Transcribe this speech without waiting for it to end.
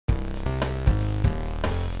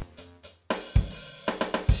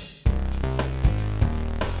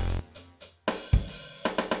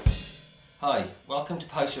Hi, welcome to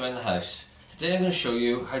Pipes Around the House. Today I'm going to show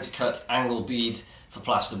you how to cut angle bead for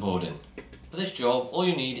plasterboarding. For this job, all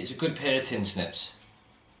you need is a good pair of tin snips.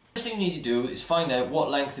 The first thing you need to do is find out what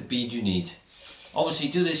length of bead you need. Obviously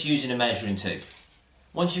do this using a measuring tape.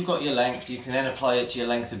 Once you've got your length, you can then apply it to your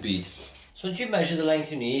length of bead. So once you measure the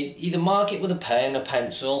length you need, either mark it with a pen, a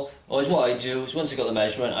pencil, or as what I do is once I've got the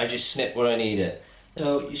measurement, I just snip where I need it.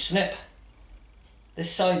 So you snip this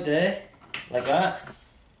side there, like that.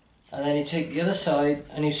 And then you take the other side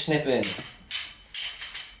and you snip in,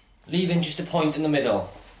 leaving just a point in the middle.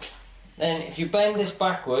 Then if you bend this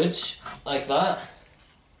backwards, like that,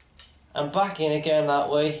 and back in again that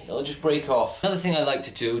way, it'll just break off. Another thing I like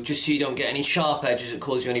to do, just so you don't get any sharp edges that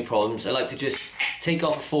cause you any problems, I like to just take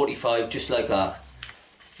off a 45 just like that.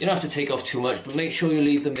 You don't have to take off too much, but make sure you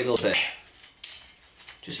leave the middle bit.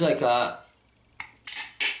 Just like that,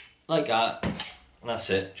 and that's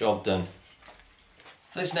it, job done.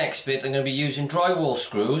 For this next bit I'm going to be using drywall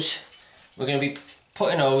screws. We're going to be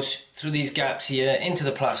putting those through these gaps here into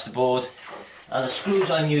the plasterboard, and the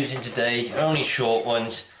screws I'm using today are only short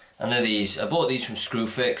ones, and they're these. I bought these from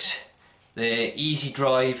Screwfix. They're easy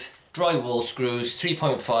drive drywall screws,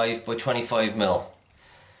 3.5 by 25mm.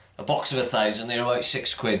 A box of 1,000, they're about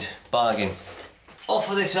 £6, bargain.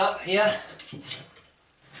 Offer this up here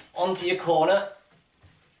onto your corner.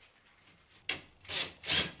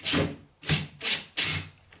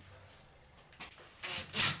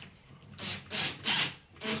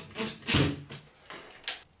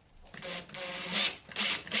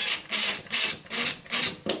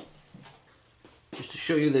 Just to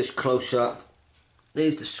show you this close up,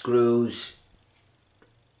 there's the screws,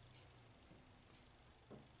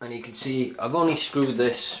 and you can see I've only screwed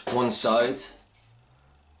this one side.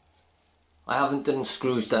 I haven't done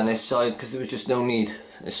screws down this side because there was just no need.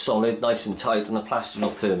 It's solid, nice and tight, and the plaster will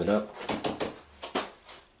firm it up.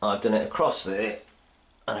 I've done it across there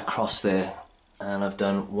and across there, and I've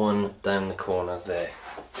done one down the corner there.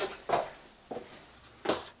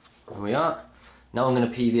 There we are. Now I'm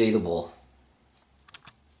going to PVA the wall.